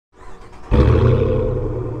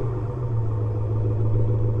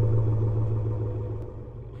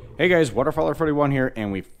Hey guys, Waterfowler41 here,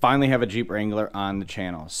 and we finally have a Jeep Wrangler on the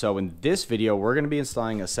channel. So in this video, we're going to be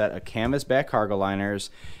installing a set of Canvasback Cargo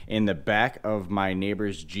Liners in the back of my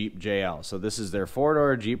neighbor's Jeep JL. So this is their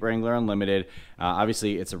four-door Jeep Wrangler Unlimited.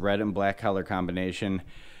 Obviously, it's a red and black color combination.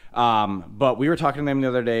 But we were talking to them the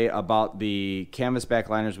other day about the Canvasback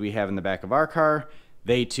liners we have in the back of our car.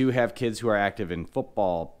 They too have kids who are active in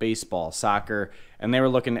football, baseball, soccer, and they were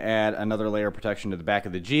looking to add another layer of protection to the back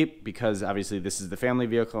of the Jeep because obviously this is the family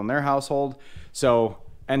vehicle in their household. So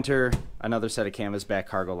enter another set of Canvasback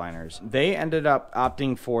Cargo Liners. They ended up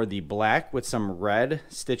opting for the black with some red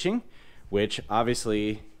stitching, which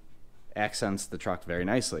obviously accents the truck very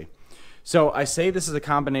nicely. So I say this is a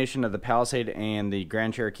combination of the Palisade and the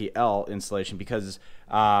Grand Cherokee L installation because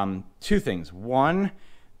two things. One,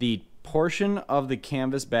 the portion of the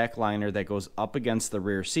Canvasback liner that goes up against the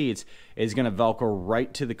rear seats is going to Velcro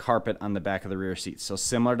right to the carpet on the back of the rear seats. So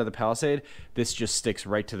similar to the Palisade, this just sticks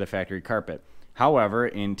right to the factory carpet. However,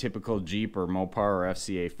 in typical Jeep or Mopar or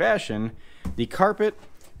FCA fashion, the carpet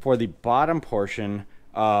for the bottom portion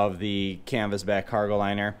of the Canvasback Cargo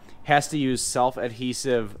Liner has to use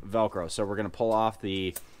self-adhesive Velcro. So we're going to pull off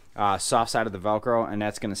the soft side of the Velcro, and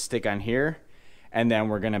that's going to stick on here. And then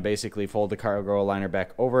we're going to basically fold the cargo liner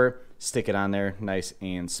back over, stick it on there nice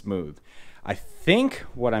and smooth. I think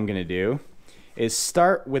what I'm going to do is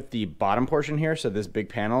start with the bottom portion here, so this big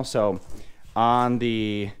panel. So on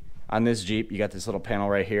this Jeep, you got this little panel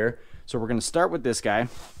right here. So we're going to start with this guy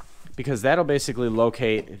because that'll basically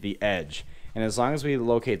locate the edge. And as long as we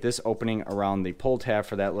locate this opening around the pull tab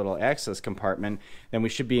for that little access compartment, then we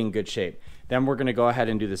should be in good shape. Then we're going to go ahead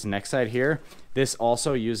and do this next side here. This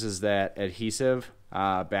also uses that adhesive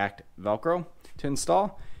backed Velcro to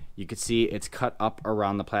install. You can see it's cut up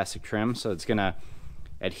around the plastic trim, so it's going to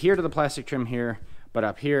adhere to the plastic trim here, but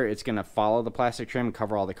up here it's going to follow the plastic trim and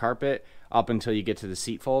cover all the carpet up until you get to the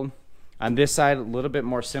seat fold. On this side, a little bit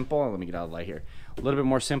more simple. Let me get out of the light here. A little bit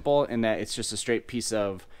more simple in that it's just a straight piece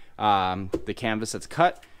of the canvas that's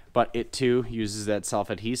cut, but it too uses that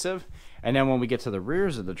self-adhesive. And then when we get to the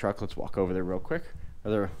rears of the truck, let's walk over there real quick.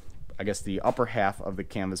 Or I guess the upper half of the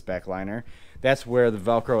Canvasback liner. That's where the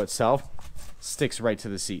Velcro itself sticks right to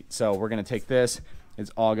the seat. So we're going to take this.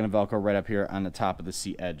 It's all going to Velcro right up here on the top of the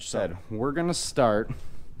seat edge. So we're going to start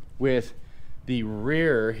with the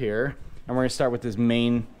rear here, and we're going to start with this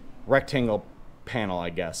main rectangle panel,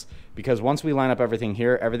 I guess, because once we line up everything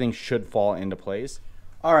here, everything should fall into place.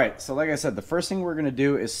 All right, so like I said, the first thing we're going to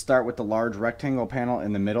do is start with the large rectangle panel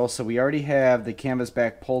in the middle. So we already have the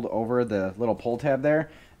Canvasback pulled over the little pull tab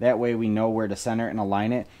there. That way we know where to center and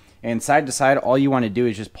align it. And side to side, all you want to do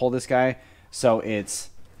is just pull this guy so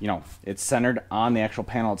it's, you know, it's centered on the actual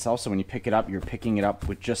panel itself. So when you pick it up, you're picking it up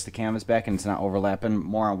with just the Canvasback and it's not overlapping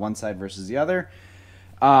more on one side versus the other.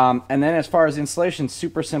 And then as far as installation,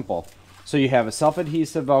 super simple. So you have a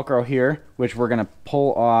self-adhesive Velcro here, which we're going to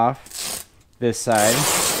pull off this side,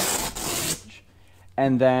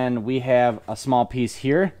 and then we have a small piece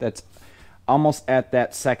here that's almost at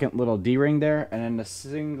that second little D-ring there, and then a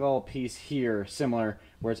single piece here similar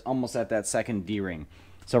where it's almost at that second D-ring.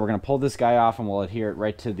 So we're going to pull this guy off and we'll adhere it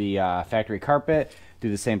right to the factory carpet.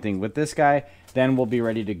 Do the same thing with this guy. Then we'll be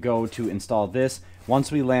ready to go to install this.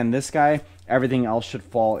 Once we land this guy, everything else should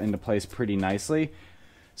fall into place pretty nicely.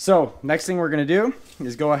 So next thing we're going to do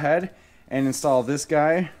is go ahead and install this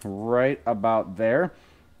guy right about there.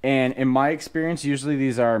 And in my experience, usually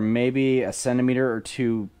these are maybe a centimeter or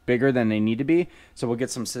two bigger than they need to be. So we'll get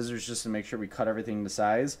some scissors just to make sure we cut everything to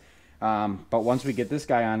size. But once we get this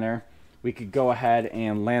guy on there, we could go ahead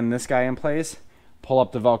and land this guy in place, pull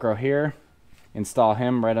up the Velcro here, install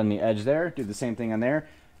him right on the edge there, do the same thing on there.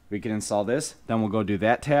 We can install this, then we'll go do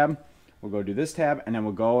that tab, we'll go do this tab, and then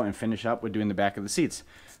we'll go and finish up with doing the back of the seats.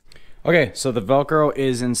 Okay, so the Velcro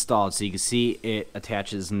is installed, so you can see it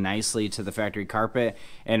attaches nicely to the factory carpet.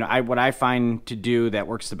 And what I find to do that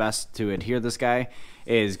works the best to adhere this guy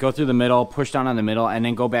is go through the middle, push down on the middle, and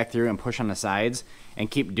then go back through and push on the sides, and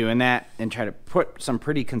keep doing that and try to put some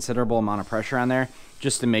pretty considerable amount of pressure on there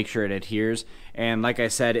just to make sure it adheres. And like I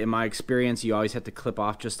said, in my experience, you always have to clip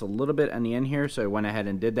off just a little bit on the end here, so I went ahead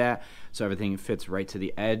and did that so everything fits right to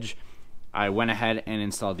the edge. I went ahead and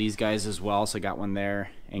installed these guys as well, so I got one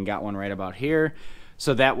there and got one right about here.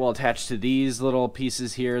 So that will attach to these little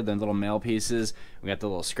pieces here, the little male pieces. We got the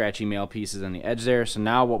little scratchy male pieces on the edge there. So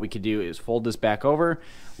now what we could do is fold this back over,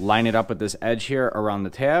 line it up with this edge here around the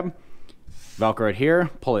tab, Velcro it here,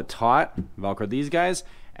 pull it taut, Velcro these guys,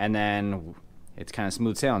 and then it's kind of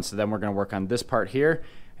smooth sailing. So then we're going to work on this part here,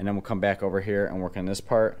 and then we'll come back over here and work on this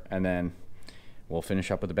part, and then we'll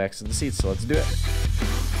finish up with the backs of the seats. So let's do it.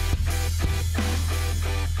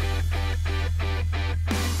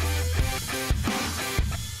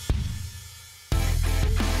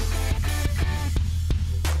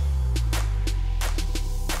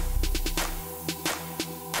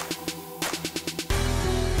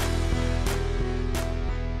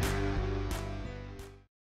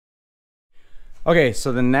 Okay,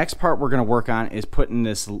 so the next part we're gonna work on is putting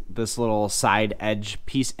this little side edge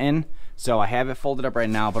piece in. So I have it folded up right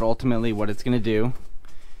now, but ultimately what it's gonna do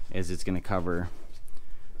is it's gonna cover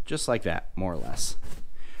just like that, more or less.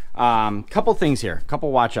 Couple things here,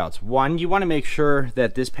 couple watch outs. One, you wanna make sure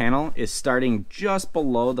that this panel is starting just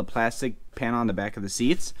below the plastic panel on the back of the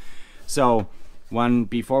seats. So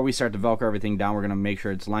before we start to Velcro everything down, we're gonna make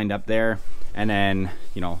sure it's lined up there, and then,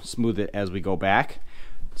 you know, smooth it as we go back.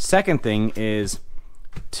 Second thing is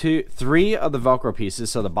three of the Velcro pieces,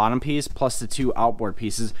 so the bottom piece plus the two outboard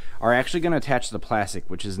pieces, are actually going to attach to the plastic,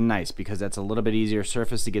 which is nice because that's a little bit easier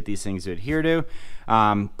surface to get these things to adhere to.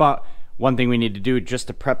 But one thing we need to do just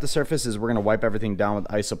to prep the surface is we're going to wipe everything down with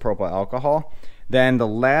isopropyl alcohol. Then the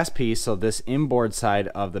last piece, so this inboard side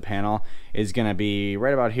of the panel, is going to be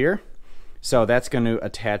right about here. So that's going to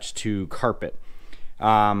attach to carpet.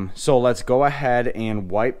 So let's go ahead and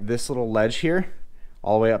wipe this little ledge here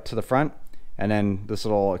all the way up to the front, and then this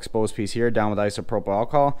little exposed piece here down with isopropyl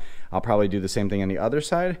alcohol. I'll probably do the same thing on the other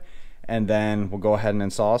side, and then we'll go ahead and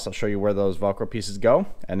install this. I'll show you where those Velcro pieces go,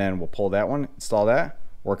 and then we'll pull that one, install that,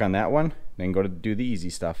 work on that one, then go to do the easy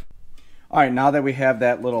stuff. All right, now that we have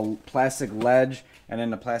that little plastic ledge and then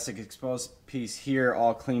the plastic exposed piece here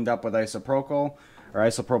all cleaned up with isopropyl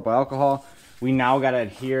alcohol, we now got to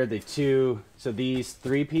adhere these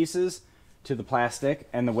three pieces to the plastic,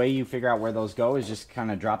 and the way you figure out where those go is just kind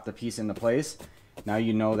of drop the piece into place. Now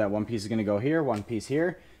you know that one piece is going to go here, one piece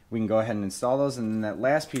here. We can go ahead and install those, and then that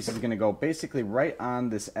last piece is going to go basically right on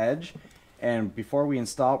this edge. And before we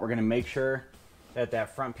install it, we're going to make sure that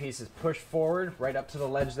that front piece is pushed forward right up to the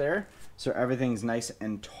ledge there, so everything's nice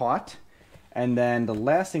and taut. And then the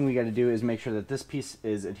last thing we got to do is make sure that this piece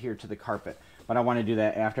is adhered to the carpet. But I want to do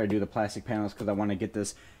that after I do the plastic panels, because I want to get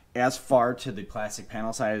this as far to the plastic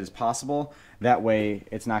panel side as possible. That way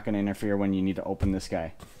it's not going to interfere when you need to open this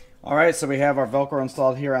guy. Alright, so we have our Velcro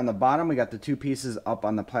installed here on the bottom. We got the two pieces up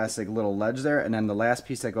on the plastic little ledge there, and then the last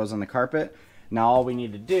piece that goes on the carpet. Now all we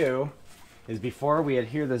need to do is, before we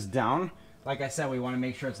adhere this down, like I said, we want to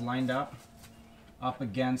make sure it's lined up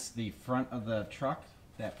against the front of the truck,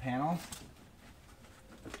 that panel.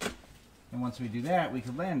 And once we do that, we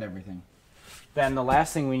can land everything. Then the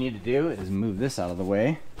last thing we need to do is move this out of the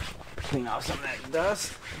way, clean off some of that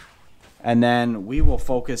dust, and then we will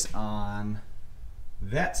focus on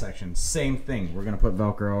that section. Same thing, we're going to put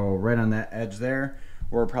Velcro right on that edge there.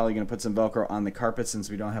 We're probably going to put some Velcro on the carpet since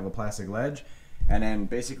we don't have a plastic ledge, and then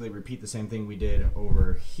basically repeat the same thing we did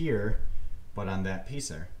over here, but on that piece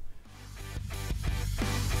there.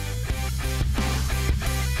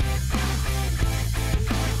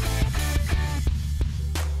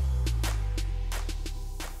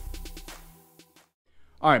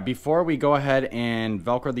 All right, before we go ahead and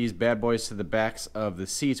Velcro these bad boys to the backs of the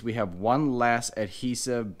seats, we have one last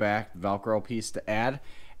adhesive back Velcro piece to add,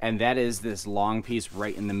 and that is this long piece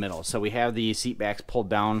right in the middle. So we have the seat backs pulled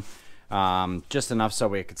down just enough so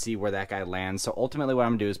we can see where that guy lands. So ultimately what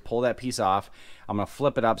I'm gonna do is pull that piece off. I'm gonna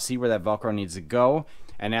flip it up, see where that Velcro needs to go,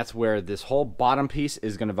 and that's where this whole bottom piece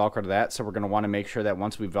is gonna Velcro to that. So we're gonna wanna make sure that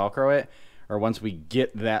once we Velcro it, or once we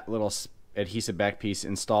get that little adhesive back piece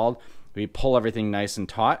installed, we pull everything nice and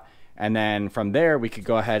taut, and then from there we could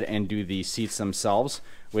go ahead and do the seats themselves,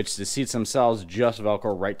 which the seats themselves just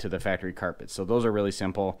Velcro right to the factory carpet. So those are really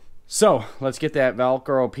simple. So let's get that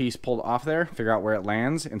Velcro piece pulled off there, figure out where it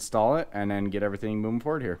lands, install it, and then get everything moving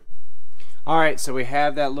forward here. Alright, so we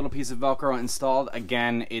have that little piece of Velcro installed.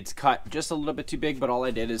 Again, it's cut just a little bit too big, but all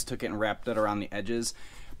I did is took it and wrapped it around the edges.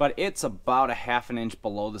 But it's about a ½ an inch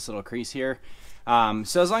below this little crease here.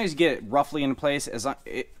 So as long as you get it roughly in place,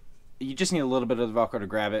 you just need a little bit of the Velcro to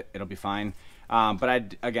grab it, it'll be fine. But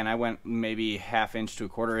I went maybe ½ inch to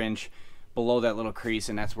 ¼ inch below that little crease,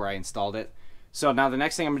 and that's where I installed it. So now the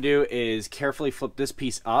next thing I'm gonna do is carefully flip this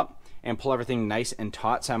piece up and pull everything nice and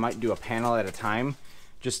taut. So I might do a panel at a time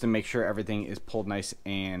just to make sure everything is pulled nice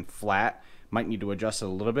and flat. Might need to adjust it a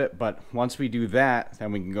little bit, but once we do that,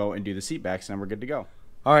 then we can go and do the seat backs and we're good to go.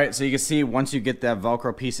 Alright, so you can see once you get that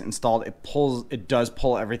Velcro piece installed, it does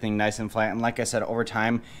pull everything nice and flat. And like I said, over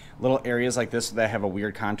time, little areas like this that have a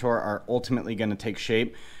weird contour are ultimately going to take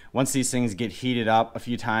shape. Once these things get heated up a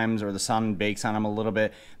few times or the sun bakes on them a little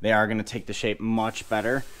bit, they are going to take the shape much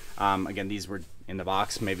better. Again, these were in the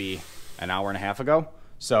box maybe an hour and a half ago.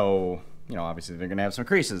 So, you know, obviously they're going to have some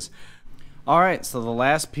creases. Alright, so the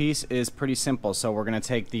last piece is pretty simple. So we're going to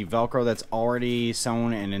take the Velcro that's already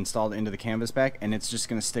sewn and installed into the Canvasback, and it's just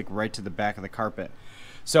going to stick right to the back of the carpet.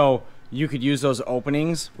 So you could use those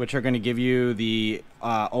openings, which are going to give you the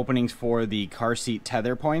openings for the car seat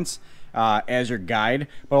tether points as your guide.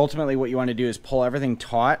 But ultimately what you want to do is pull everything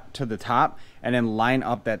taut to the top and then line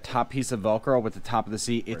up that top piece of Velcro with the top of the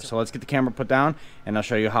seat. So let's get the camera put down and I'll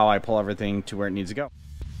show you how I pull everything to where it needs to go.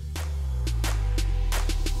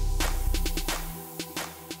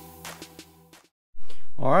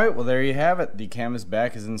 Alright, well there you have it. The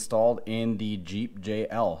Canvasback is installed in the Jeep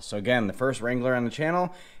JL. So again, the first Wrangler on the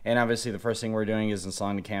channel, and obviously the first thing we're doing is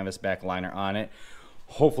installing the Canvasback liner on it.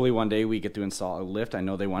 Hopefully one day we get to install a lift. I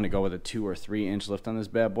know they want to go with a 2 or 3 inch lift on this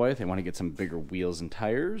bad boy. They want to get some bigger wheels and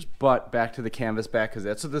tires, but back to the Canvasback because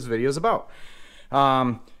that's what this video is about.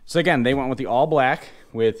 So again, they went with the all black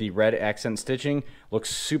with the red accent stitching.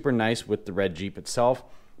 Looks super nice with the red Jeep itself.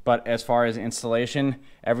 But as far as installation,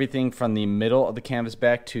 everything from the middle of the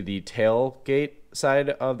Canvasback to the tailgate side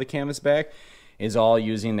of the Canvasback is all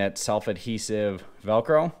using that self-adhesive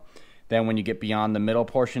Velcro. Then when you get beyond the middle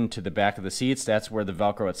portion to the back of the seats, that's where the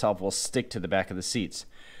Velcro itself will stick to the back of the seats.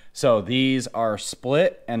 So these are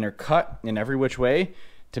split and they're cut in every which way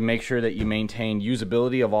to make sure that you maintain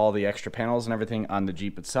usability of all the extra panels and everything on the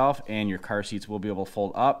Jeep itself, and your car seats will be able to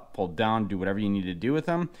fold up, fold down, do whatever you need to do with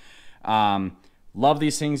them. Love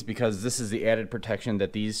these things because this is the added protection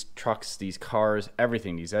that these trucks, these cars,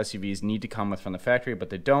 everything, these SUVs need to come with from the factory, but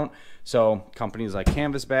they don't. So companies like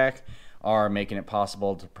Canvasback are making it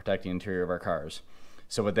possible to protect the interior of our cars.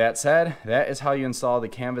 So with that said, that is how you install the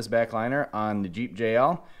Canvasback liner on the Jeep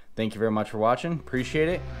JL. Thank you very much for watching. Appreciate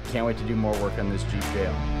it. Can't wait to do more work on this Jeep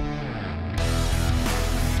JL.